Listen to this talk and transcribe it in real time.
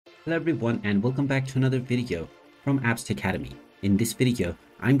Hello everyone and welcome back to another video from Apps Academy. In this video,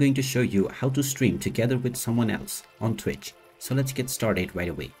 I'm going to show you how to stream together with someone else on Twitch. So let's get started right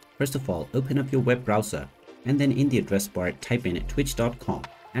away. First of all, open up your web browser and then in the address bar type in twitch.com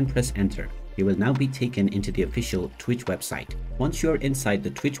and press enter. You will now be taken into the official Twitch website. Once you are inside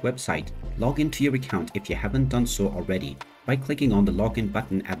the Twitch website, log into your account if you haven't done so already by clicking on the login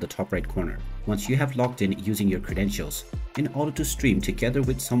button at the top right corner. Once you have logged in using your credentials, in order to stream together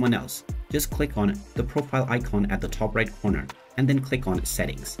with someone else, just click on the profile icon at the top right corner and then click on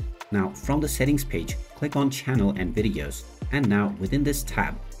settings. Now from the settings page, click on channel and videos, and now within this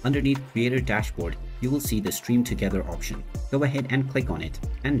tab underneath creator dashboard, you will see the stream together option. Go ahead and click on it,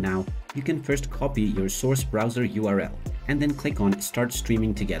 and now you can first copy your source browser URL and then click on start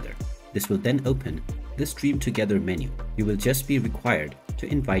streaming together. This will then open the stream together menu. You will just be required to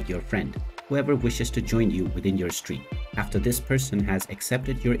invite your friend, whoever wishes to join you within your stream. After this person has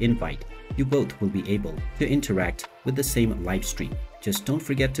accepted your invite, you both will be able to interact with the same live stream. Just don't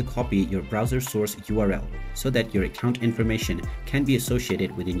forget to copy your browser source URL so that your account information can be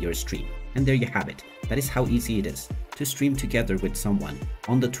associated within your stream. And there you have it. That is how easy it is to stream together with someone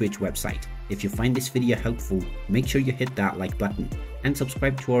on the Twitch website. If you find this video helpful, make sure you hit that like button and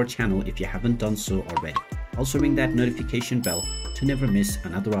subscribe to our channel if you haven't done so already. Also ring that notification bell to never miss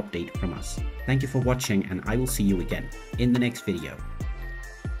another update from us. Thank you for watching and I will see you again in the next video.